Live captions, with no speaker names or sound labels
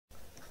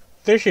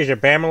This is a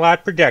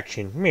Bamalot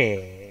production.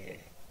 Meh.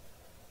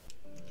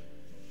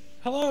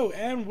 Hello,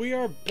 and we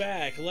are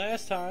back.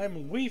 Last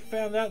time, we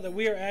found out that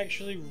we are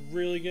actually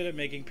really good at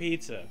making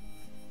pizza.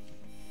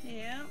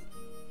 Yeah.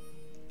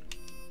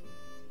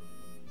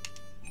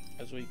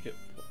 As we could...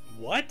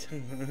 What?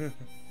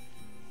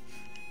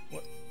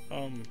 What?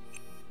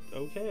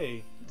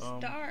 Okay. It's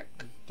dark.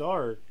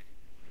 Dark.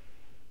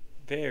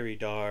 Very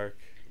dark.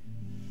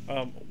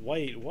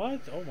 Wait, what?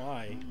 Oh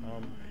my.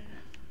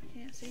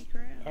 Can't see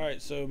crap.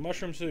 Alright, so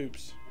mushroom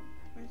soups.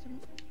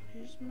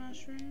 Here's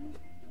mushroom.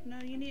 No,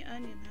 you need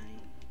onion,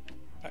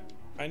 honey.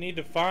 I need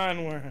to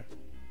find where...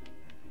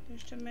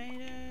 There's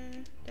tomato.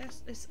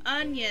 It's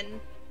onion.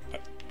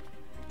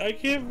 I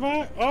can't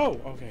find... Oh,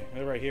 okay.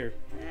 They're right here.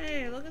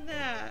 Hey, look at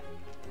that.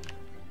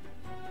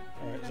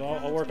 Alright, so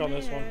I'll work on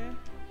this one.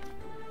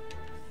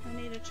 I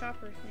need a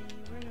chopper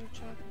thingy. Where's the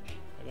chopper?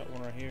 I got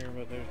one right here,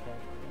 but there's one.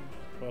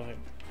 Well, hey.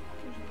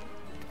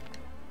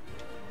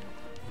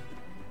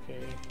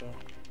 Okay, so...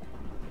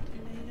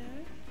 Tomato.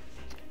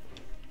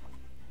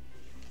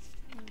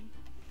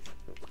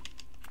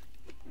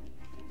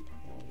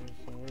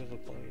 Where's the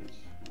plates?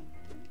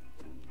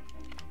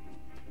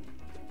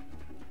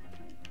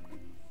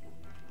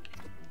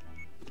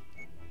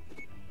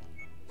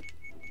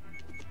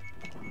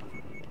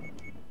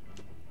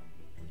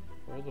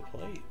 Where are the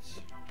plates?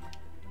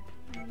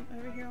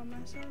 Over here on my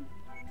side.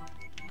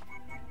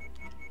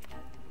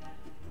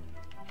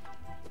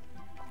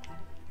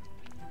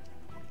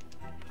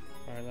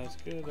 Alright, that's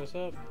good. That's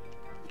up.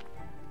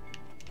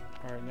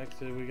 Alright, next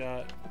we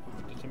got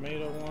the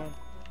tomato one.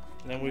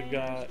 And then we've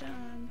got...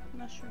 Done.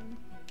 Mushroom.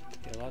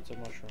 Yeah, lots of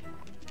mushroom.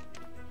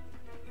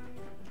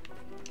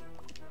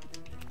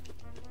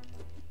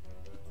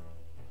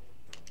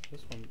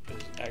 This one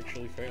is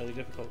actually fairly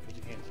difficult because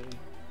you can't see.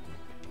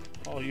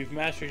 Oh, you've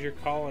mastered your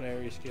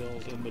culinary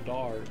skills in the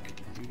dark.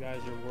 You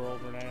guys are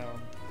world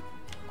renowned.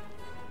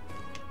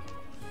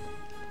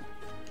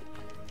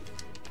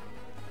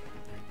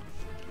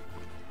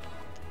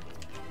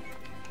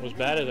 What's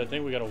bad is I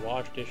think we gotta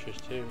wash dishes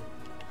too.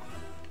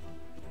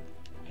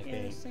 I Yeah,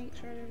 think. the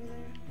sink's right over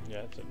there.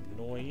 Yeah, it's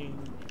annoying.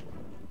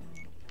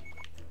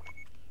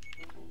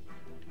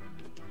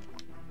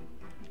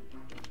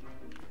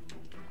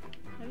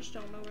 I just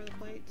don't know where the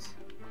plates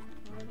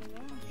are to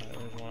wash. Alright,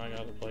 there's one. I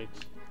got the plates.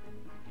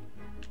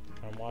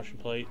 I'm washing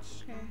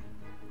plates. Okay.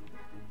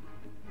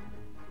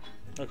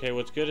 Okay,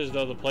 what's good is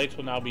though the plates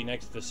will now be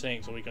next to the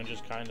sink, so we can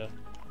just kind of.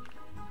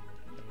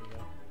 There you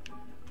go.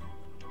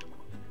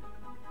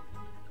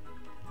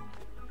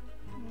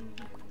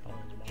 I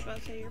was about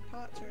to say your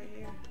pot's right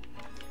here.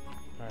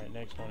 All right,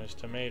 next one is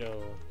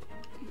tomato.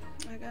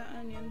 I got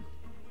onion.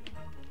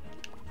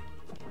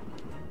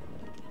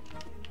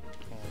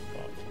 Oh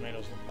fuck,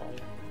 tomatoes in the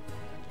fire.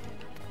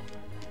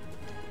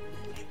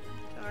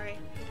 Sorry.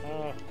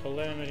 Ah,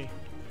 calamity.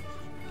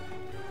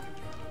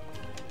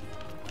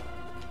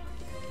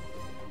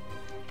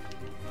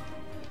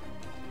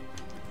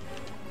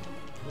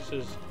 This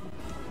is...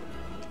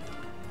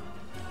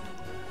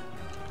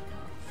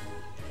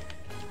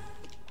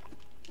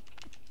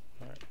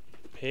 Alright,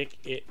 pick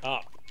it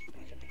up.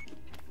 Okay.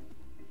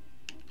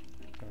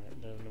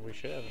 Alright, then we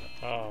should have...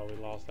 Oh, we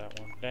lost that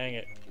one. Dang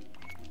it.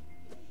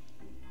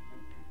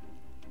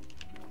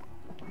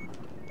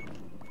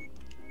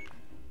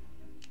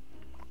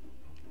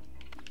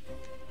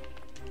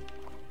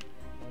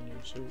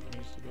 Onion soup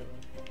needs to go.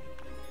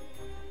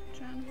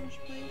 Trying to wash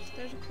plates.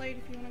 There's a plate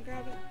if you want to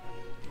grab it.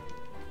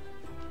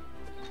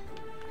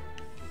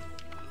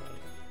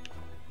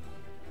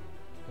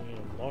 We need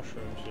a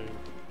mushroom soup.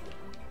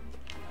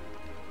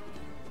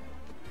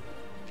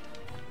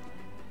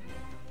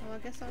 Well, I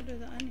guess I'll do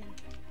the onion.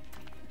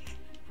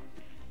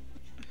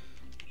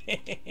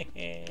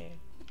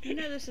 You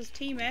know this is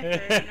team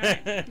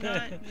effort,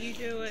 not you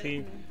do it.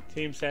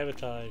 Team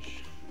sabotage.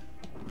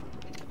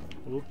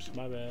 Oops,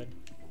 my bad.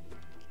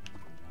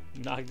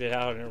 Knocked it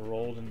out and it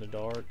rolled in the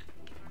dark.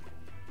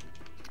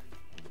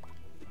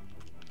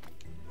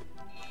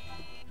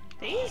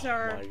 These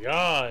are... Oh my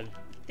god.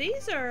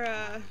 These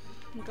are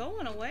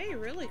going away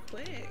really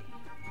quick.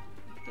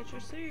 Get your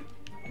soup.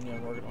 Yeah,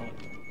 I'm working on it.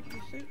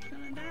 Your soup's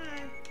gonna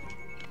die.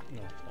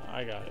 No, it's not.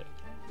 I got it.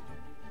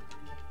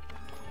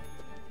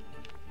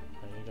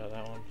 Okay, you got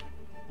that one.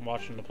 I'm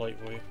watching the plate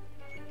for you.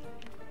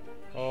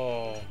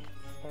 Oh,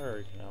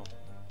 fiery canal.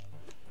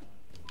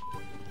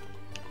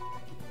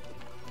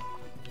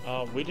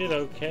 We did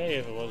okay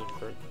if it wasn't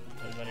for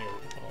as many.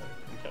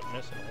 We kept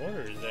missing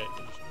orders. That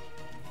just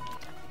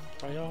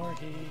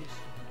priorities.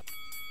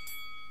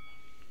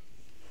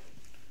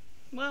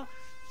 Well,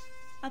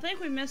 I think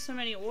we missed so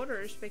many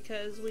orders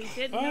because we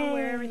didn't know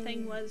where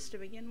everything was to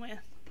begin with.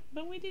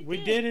 But we did. We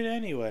did it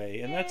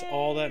anyway, and that's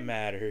all that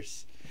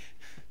matters.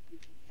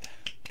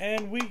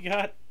 And we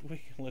got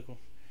look, we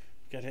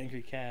got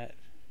angry cat.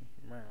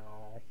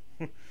 Meow,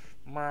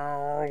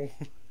 meow.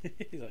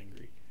 He's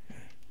angry.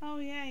 Oh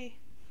yay!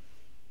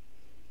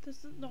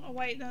 This is no.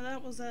 Wait, no,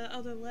 that was the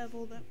other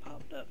level that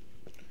popped up.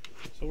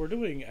 So we're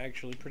doing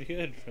actually pretty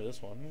good for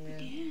this one. Yeah,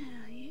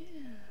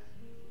 yeah.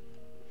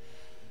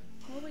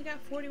 Well, we only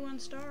got 41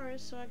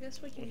 stars, so I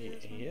guess we can do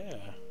this one. Yeah.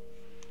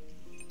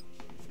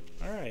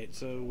 Alright,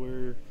 so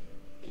we're...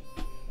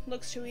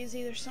 Looks too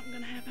easy, there's something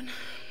gonna happen.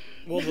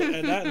 Well,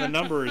 and the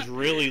number is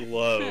really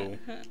low.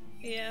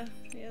 Yeah,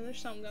 there's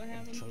something gonna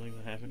happen. Something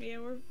gonna happen? Yeah,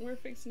 we're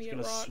fixing to get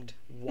rocked.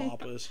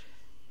 Swap us.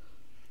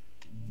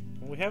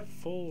 Well, we have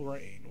full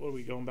reign. What are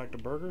we going back to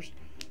burgers?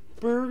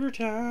 Burger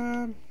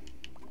time!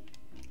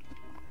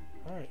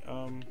 Alright,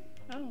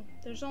 Oh,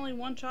 there's only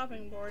one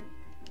chopping board.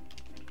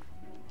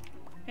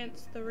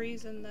 Hence the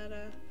reason that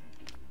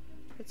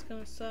it's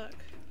gonna suck.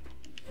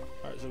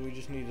 Alright, so we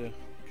just need to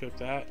cook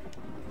that.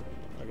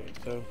 Okay,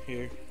 so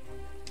here.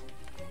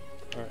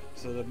 Alright,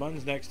 so the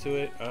bun's next to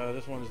it.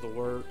 This one's the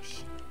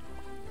works.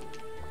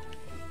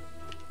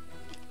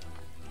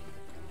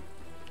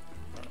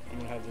 Alright, I'm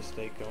gonna have this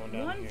steak going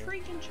down One here.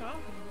 freaking chopping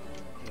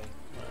board. Yeah.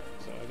 Alright,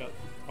 so I got...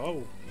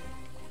 Oh!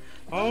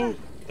 Oh!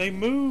 They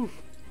move!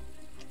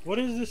 What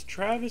is this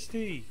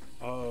travesty?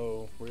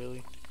 Oh,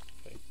 really?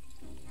 Okay.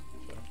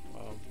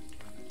 So,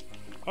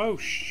 oh,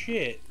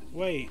 shit!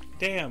 Wait,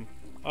 damn!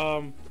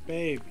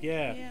 Babe,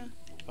 yeah. Yeah.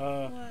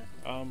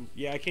 What?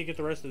 Yeah, I can't get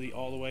the rest of the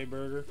all the way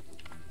burger.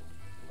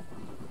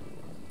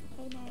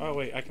 Hold on. Oh,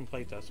 wait, I can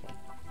plate this one.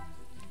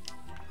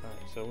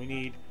 Alright, so we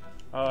need,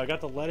 I got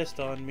the lettuce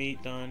done,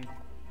 meat done,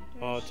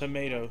 There's-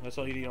 tomato, that's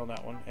all you need on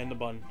that one, and the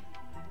bun.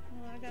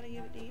 Well, I gotta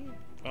give it to you.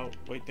 Oh,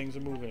 wait, things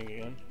are moving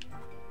again.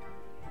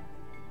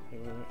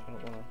 Wait, I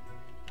don't wanna...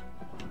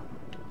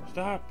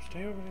 Stop!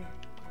 Stay over there!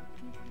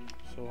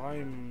 Okay. So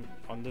I'm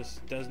on this,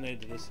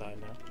 designated to this side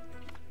now.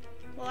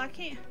 Well, I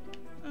can't.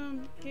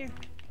 Here.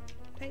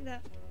 Take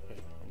that. Okay,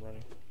 I'm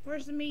running.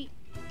 Where's the meat?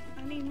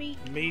 I need meat.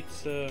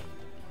 Meat's,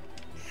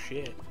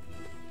 shit.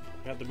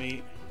 Got the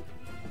meat.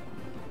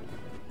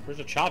 Where's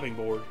the chopping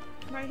board?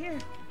 Right here.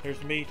 Here's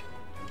the meat.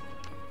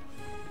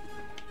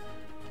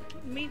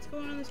 The meat's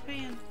going in this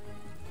pan.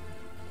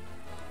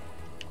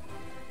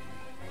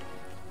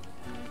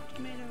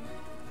 Tomato.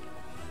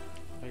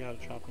 I got a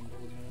chopping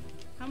board now.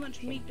 How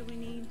much meat do we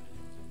need?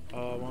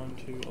 1,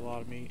 2, a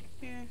lot of meat.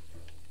 Here.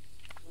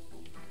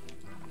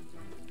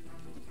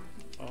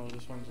 Oh,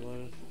 this one's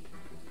lettuce.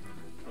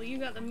 Well, you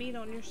got the meat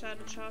on your side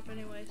to chop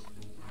anyways.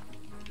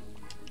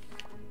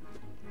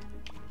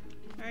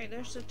 Alright,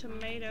 there's the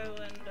tomato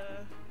and,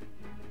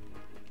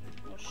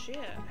 well, shit.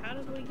 How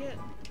did we get...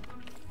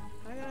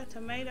 I got a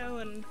tomato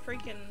and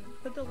freaking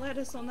put the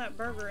lettuce on that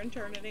burger and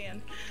turn it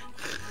in.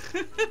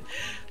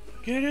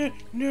 Get it?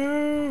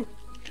 No!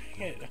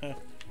 Dang it.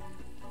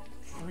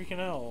 Freaking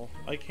hell.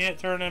 I can't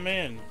turn them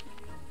in.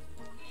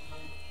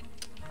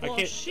 Well,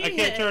 I shit.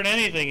 can't turn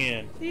anything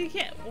in. You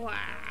can't... Wow.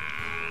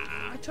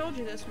 I told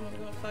you this one was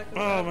gonna fuck us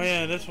Oh up.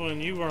 man, this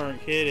one, you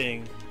weren't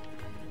kidding.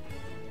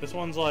 This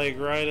one's like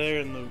right there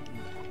in the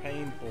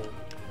painful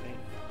thing.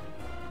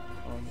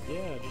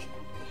 Yeah, just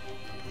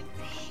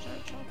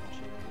Start chopping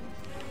shit.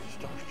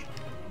 start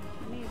chopping.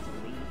 I need some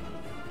meat.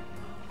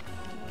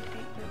 I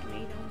can't put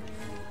meat on there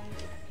anyway.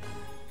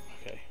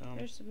 Okay,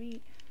 There's some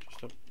meat.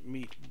 just a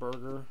meat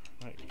burger.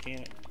 I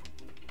can't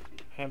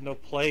have no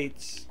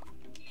plates.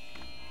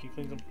 Can you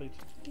clean some plates?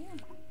 Yeah.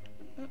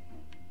 Oh.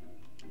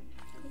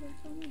 Go back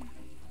on there.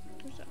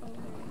 Where's the... Oh,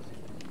 there it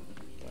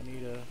is. I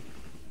need a...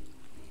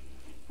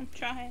 I'm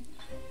trying.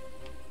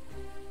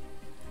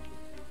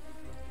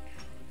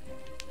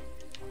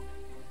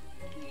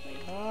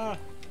 Ah!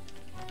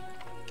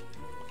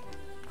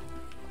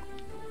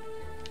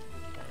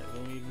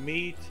 Alright, we need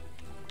meat,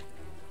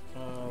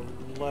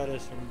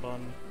 lettuce, and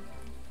bun.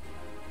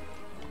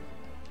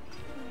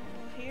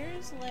 Well,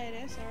 here's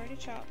lettuce. I already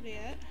chopped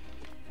it.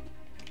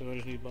 So I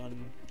just need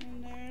bun.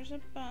 And there's a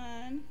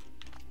bun.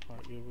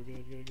 Alright, good, we're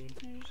good, good.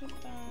 There's a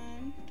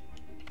bun.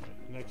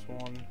 Alright, next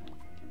one,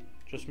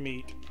 just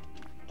meat.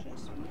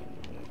 Just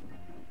meat.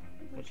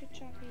 Where's your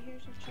choppy?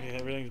 Here's your choppy. Yeah,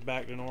 everything's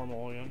back to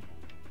normal again.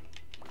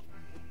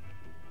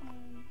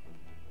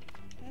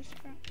 That's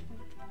fry. Oh.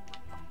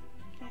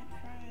 Can't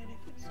fry it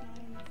if it's not on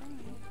the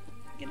frying.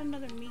 Get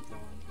another meat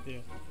going. Yeah.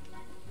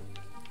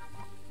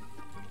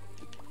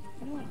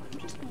 You know what? I'm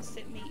just gonna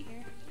sit meat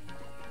here.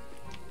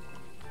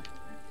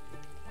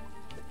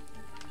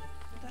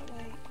 That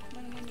way,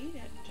 when we need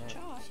it to Alright,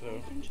 chop, so-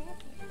 we can chop it.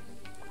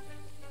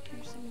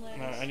 Here's some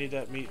lettuce. Alright, I need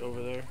that meat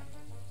over there.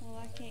 Well,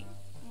 I can't.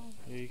 Oh.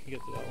 Yeah, you can get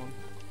to that one.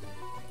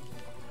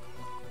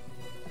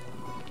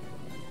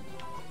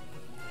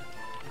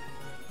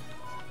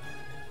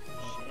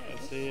 Shit, I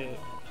this see it.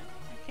 sucks.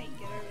 I can't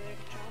get over there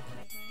to chop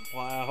anything.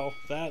 Wow,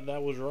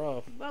 that was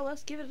rough. Well,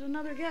 let's give it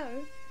another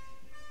go.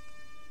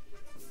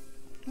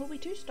 Well, we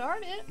two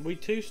started. We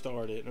too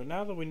started, but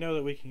now that we know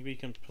that we can be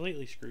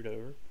completely screwed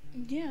over.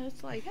 Yeah,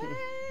 it's like,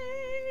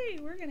 hey,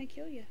 we're gonna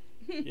kill you.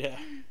 Yeah.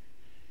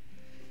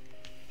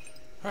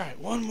 Alright,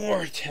 one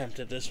more attempt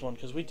at this one,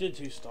 because we did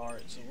two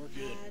start, so we're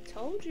good. I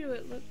told you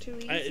it looked too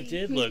easy. It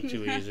did look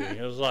too easy.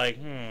 It was like,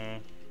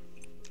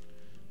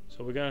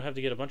 So we're gonna have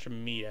to get a bunch of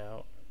meat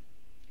out.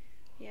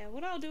 Yeah,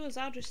 what I'll do is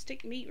I'll just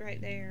stick meat right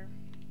there.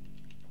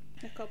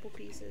 A couple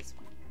pieces.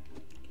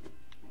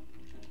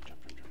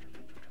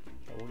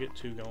 We'll get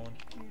two going.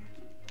 Here.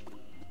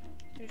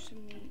 There's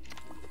some meat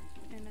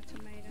and a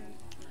tomato.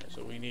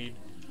 so we need,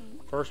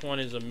 first one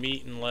is a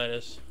meat and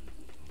lettuce.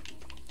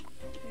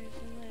 There's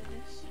a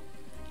lettuce.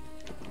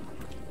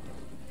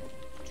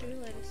 2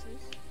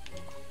 lettuces.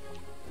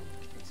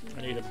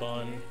 I need a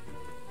bun.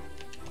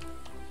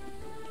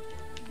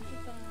 There's a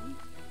bun.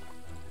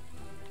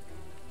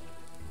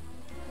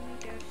 Let me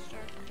go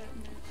start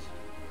cutting this.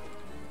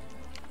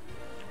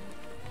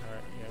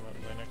 Alright, yeah, but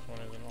the next one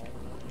isn't all the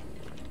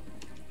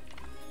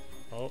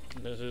way. Oh,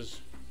 this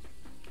is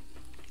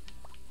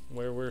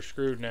where we're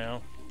screwed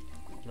now,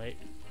 mate.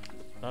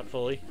 Not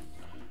fully.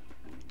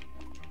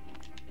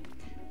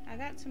 I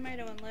got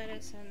tomato and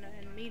lettuce and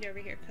meat over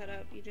here cut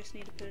up. You just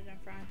need to put it in a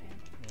frying pan.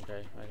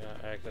 Okay, I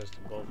got access to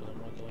both of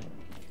them, luckily.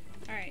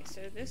 Alright,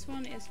 so this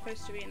one is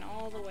supposed to be an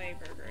all the way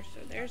burger. So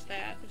there's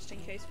that, just in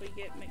case we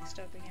get mixed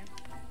up again.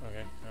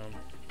 Okay,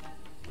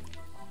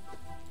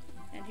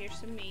 And here's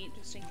some meat,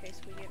 just in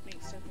case we get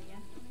mixed up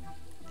again.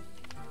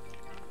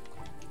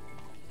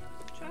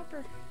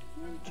 Chopper.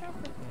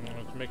 Chopper.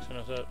 it's mixing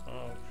us up.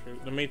 Oh,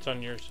 shoot. The meat's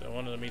on your side.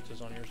 One of the meats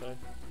is on your side.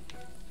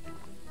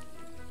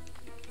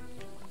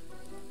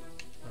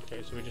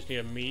 Okay, so we just need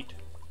a meat.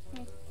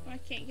 Oh, I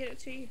can't get it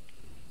to you.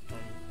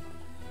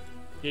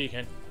 Yeah, you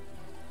can.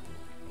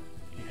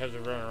 You have to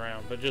run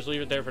around, but just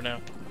leave it there for now.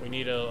 We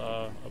need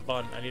a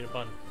bun. I need a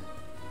bun.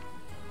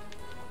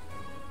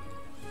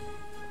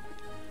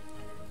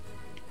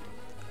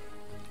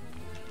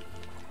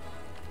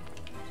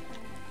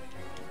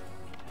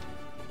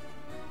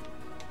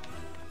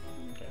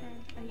 Okay.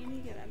 Oh, you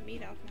need to get that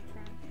meat off my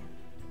frying pan.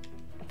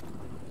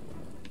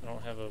 I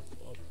don't have a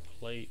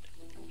plate.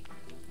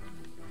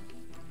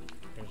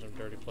 Here's some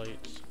dirty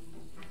plates.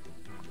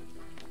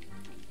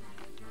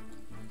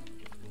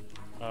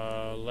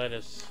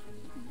 Lettuce.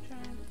 I'm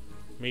trying.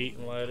 Meat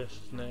and lettuce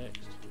is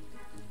next.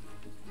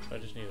 I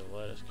just need a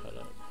lettuce cut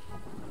up.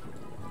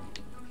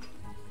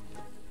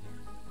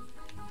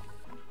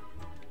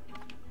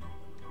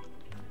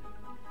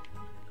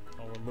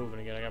 Oh, we're moving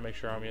again. I gotta make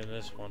sure I'm in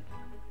this one.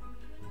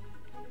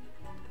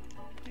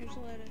 Here's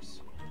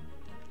lettuce.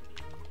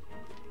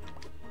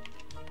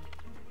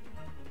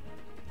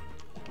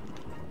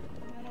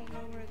 I don't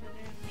know where the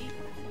damn meat is.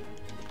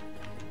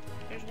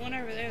 There's one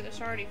over there that's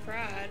already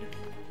fried.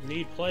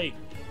 Need plate.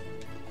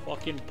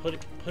 Fucking put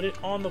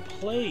it on the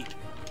plate.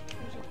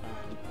 There's a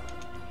bun.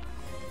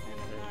 And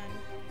a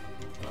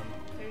bun.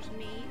 There's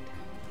meat.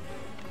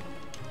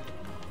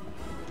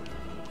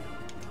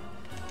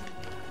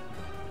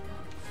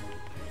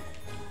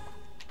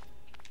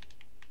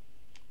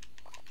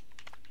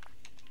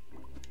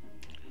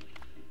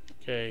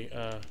 Okay,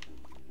 I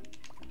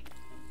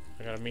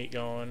got a meat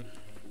going.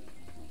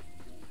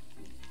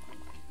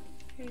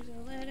 Here's a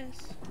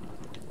lettuce.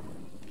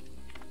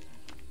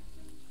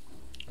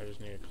 I just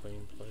need a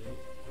clean plate.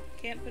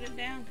 Can't put it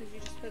down because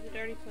you just put the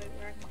dirty plate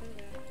where I can put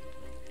it at.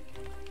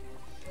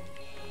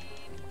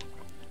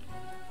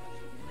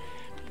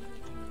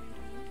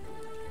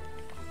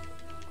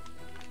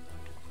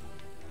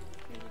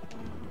 Here's a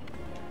bun.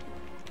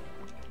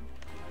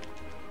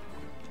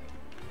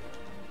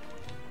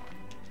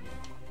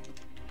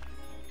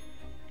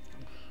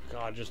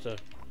 God, just a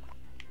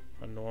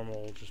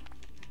normal, just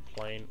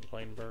plain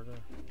burger.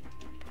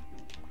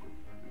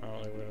 I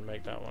don't think we're gonna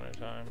make that one in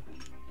time.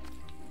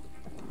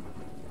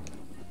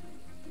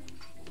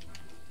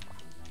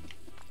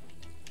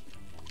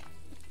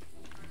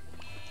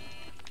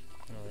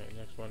 Alright,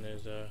 next one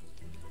is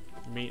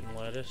meat and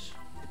lettuce.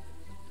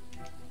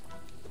 Get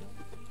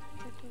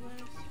the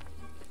lettuce.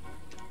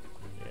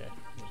 Yeah,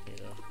 just need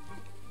to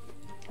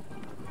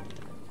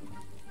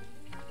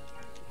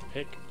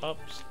pick up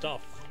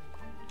stuff.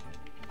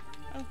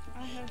 Oh,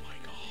 I have. Oh my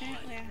God.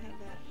 Apparently, I have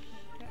that.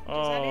 Is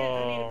Oh. that it?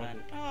 I need a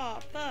bun. Oh,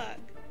 fuck.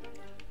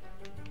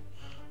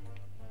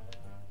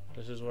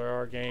 This is where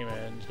our game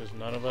ends because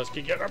none of us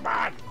can get a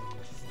bun.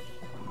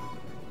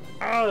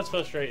 Oh, that's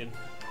frustrating.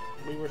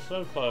 We were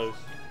so close.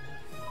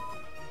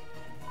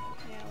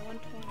 Yeah,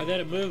 120. I let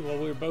it move while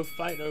we were both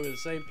fighting over the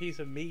same piece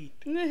of meat.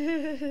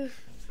 Two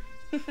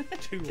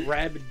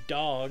rabid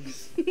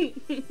dogs. Okay,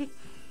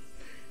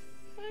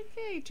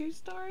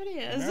 2-star it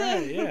is.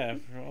 Alright, yeah,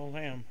 oh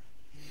damn.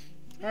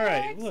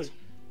 Alright, look.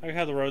 Like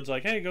how the road's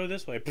like, hey, go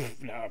this way.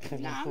 Nah,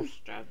 I'm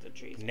just driving the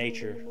trees.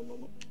 Nature.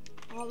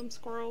 All them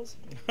squirrels.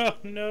 Oh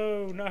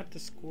no, not the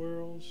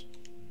squirrels.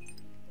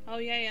 Oh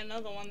yeah,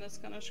 another one that's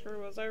gonna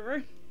screw us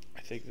over.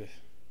 I think this.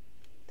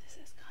 This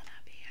is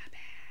gonna be a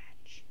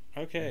bitch.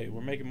 Okay, we're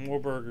making more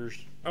burgers.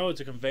 Oh,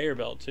 it's a conveyor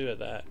belt too at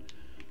that.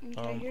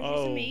 Okay, here's you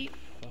some meat.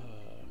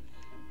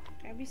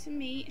 Grab you some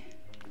meat.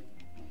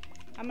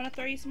 I'm gonna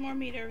throw you some more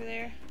meat over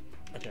there.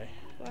 Okay.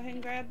 Go ahead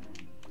and grab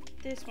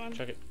this one.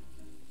 Chuck it.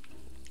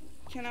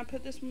 Can I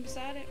put this one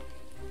beside it?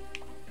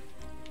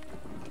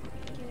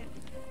 Get it.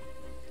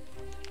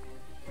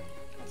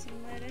 Got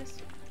some lettuce.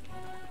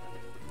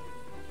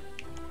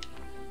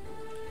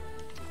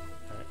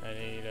 Alright, I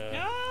need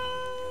No!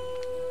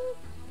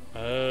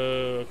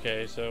 Oh,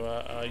 okay, so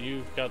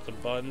you've got the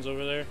buns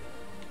over there?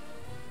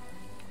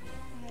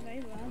 I have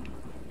a bun.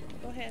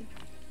 Go ahead.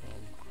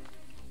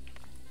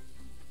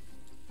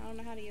 I don't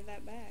know how to get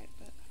that back,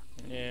 but...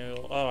 Yeah,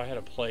 Oh, I had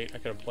a plate. I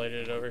could have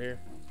plated it over here.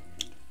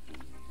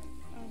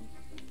 Um,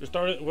 Just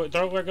throw it where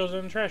it goes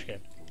in the trash can.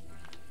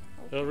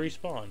 okay. It'll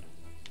respawn.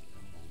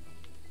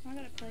 I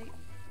got a plate.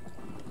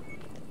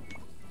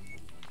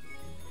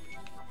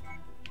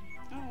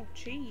 Oh,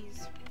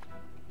 cheese.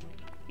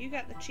 You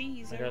got the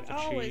cheese. I got the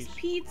oh, cheese. it's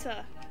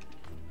pizza.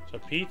 So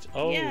pizza.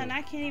 Oh. Yeah, and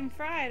I can't even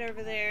fry it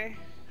over there.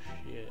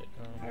 Shit.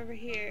 Over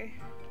here.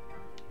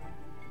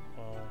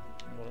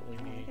 What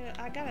do we need?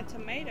 I got a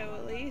tomato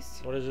at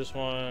least. What is this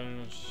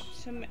one?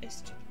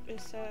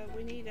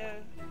 We need a.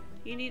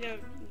 You need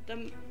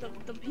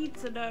the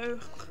pizza dough.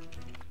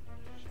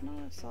 It's not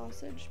a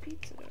sausage,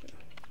 pizza dough.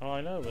 Oh,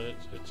 I know, but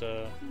it's I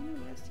know,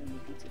 that's in the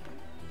pizza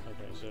dough.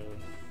 Okay, so.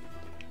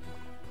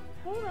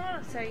 Hold on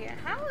a second.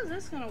 How is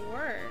this gonna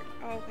work?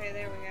 Oh, okay,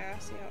 there we go. I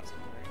see how it's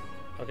gonna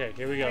work. Okay,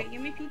 here we go. Alright,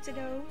 give me pizza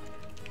dough.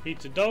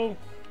 Pizza dough.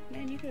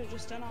 Man, you could have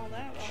just done all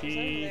that while Cheese. I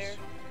was over there.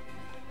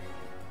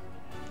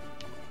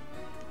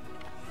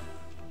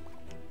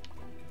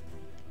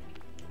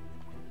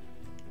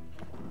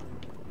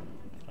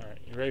 Alright,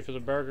 you ready for the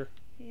burger?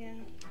 Yeah.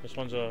 This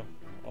one's a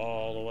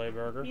all the way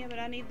burger. Yeah, but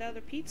I need the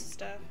other pizza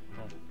stuff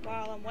Oh.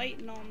 while I'm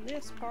waiting on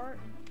this part.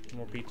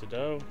 More pizza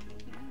dough.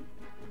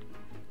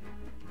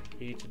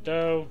 Pizza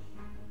dough.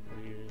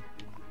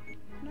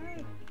 No.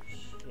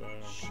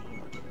 Shit.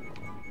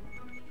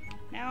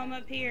 Now I'm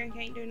up here and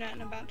can't do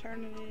nothing about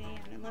turning it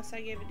in unless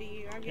I give it to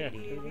you. I'll give it to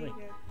you. Here you go.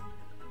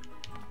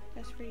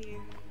 That's for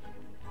you.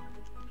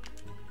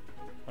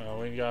 Oh,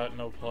 we got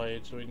no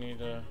plates. We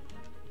need a.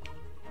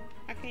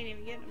 I can't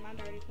even get in my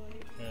dirty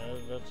plate. Yeah,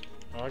 that's.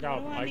 Oh, What do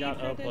I got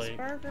need a for plate.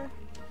 this burger?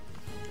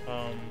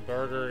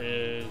 Burger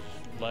is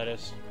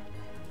lettuce.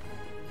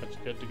 That's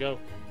good to go.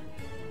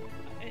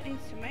 It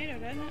needs tomato,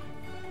 doesn't it?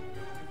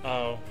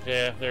 Oh,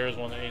 yeah, there is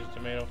one that needs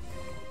tomato.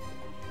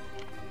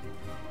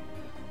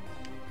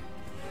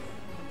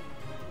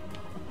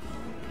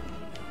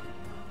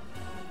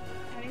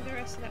 I need the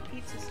rest of that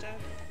pizza stuff.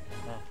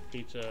 Oh,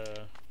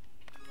 pizza.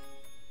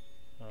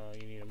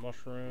 You need a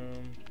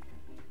mushroom.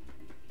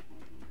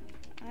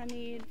 I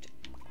need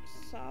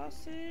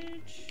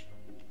sausage.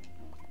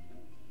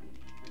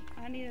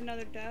 I need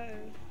another dough.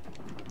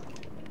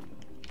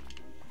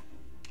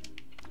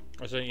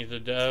 I sent you the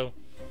dough,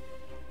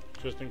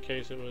 just in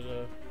case it was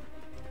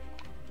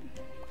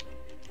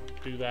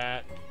do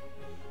that.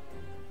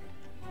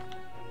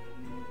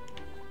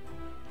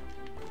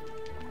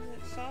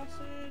 Is it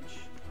sausage?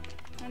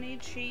 I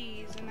need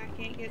cheese, and I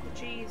can't get the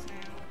cheese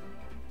now.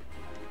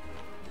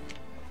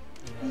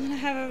 And then I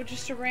have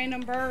just a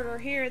random burger.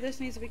 Here, this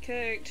needs to be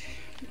cooked.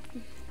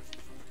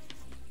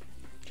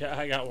 Yeah,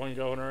 I got one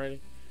going already.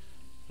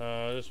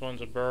 This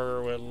one's a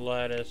burger with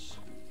lettuce.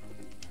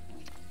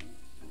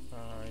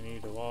 I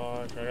need to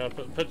wash. I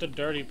gotta put the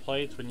dirty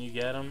plates when you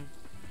get them.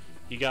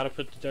 You gotta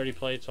put the dirty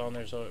plates on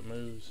there so it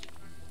moves.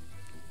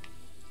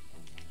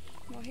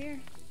 Well, here.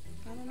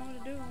 I don't know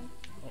what to do on.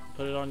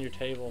 Put it on your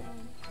table.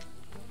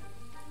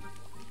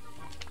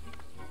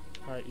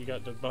 Alright, you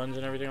got the buns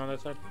and everything on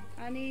that side?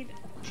 I need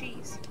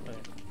cheese. Okay.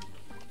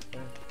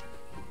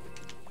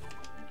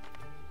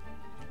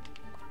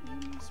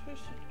 What am I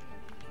supposed to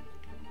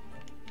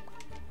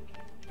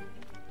do?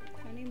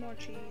 I need more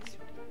cheese.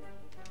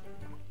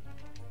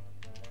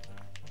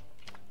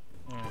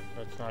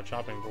 That's not a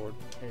chopping board.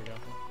 Here you go.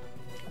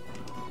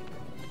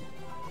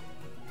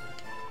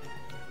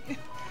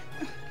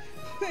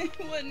 They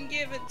wouldn't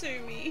give it to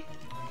me.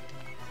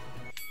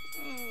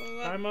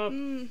 Oh, Time up.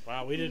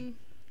 Wow, we did.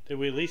 Did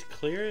we at least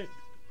clear it?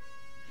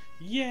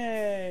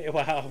 Yay!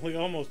 Wow, we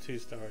almost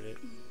two-starred it.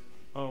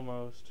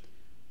 Almost.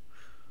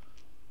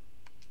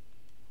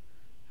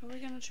 Are we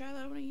gonna try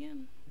that one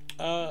again?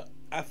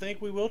 I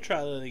think we will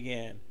try that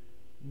again,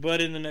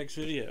 but in the next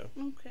video.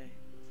 Okay.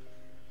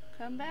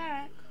 Come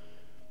back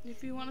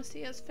if you want to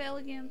see us fail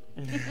again.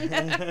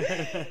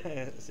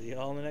 See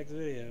y'all in the next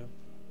video.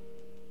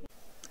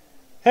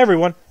 Hey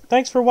everyone,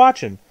 thanks for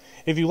watching.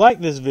 If you like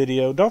this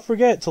video, don't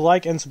forget to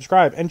like and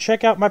subscribe and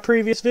check out my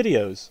previous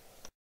videos.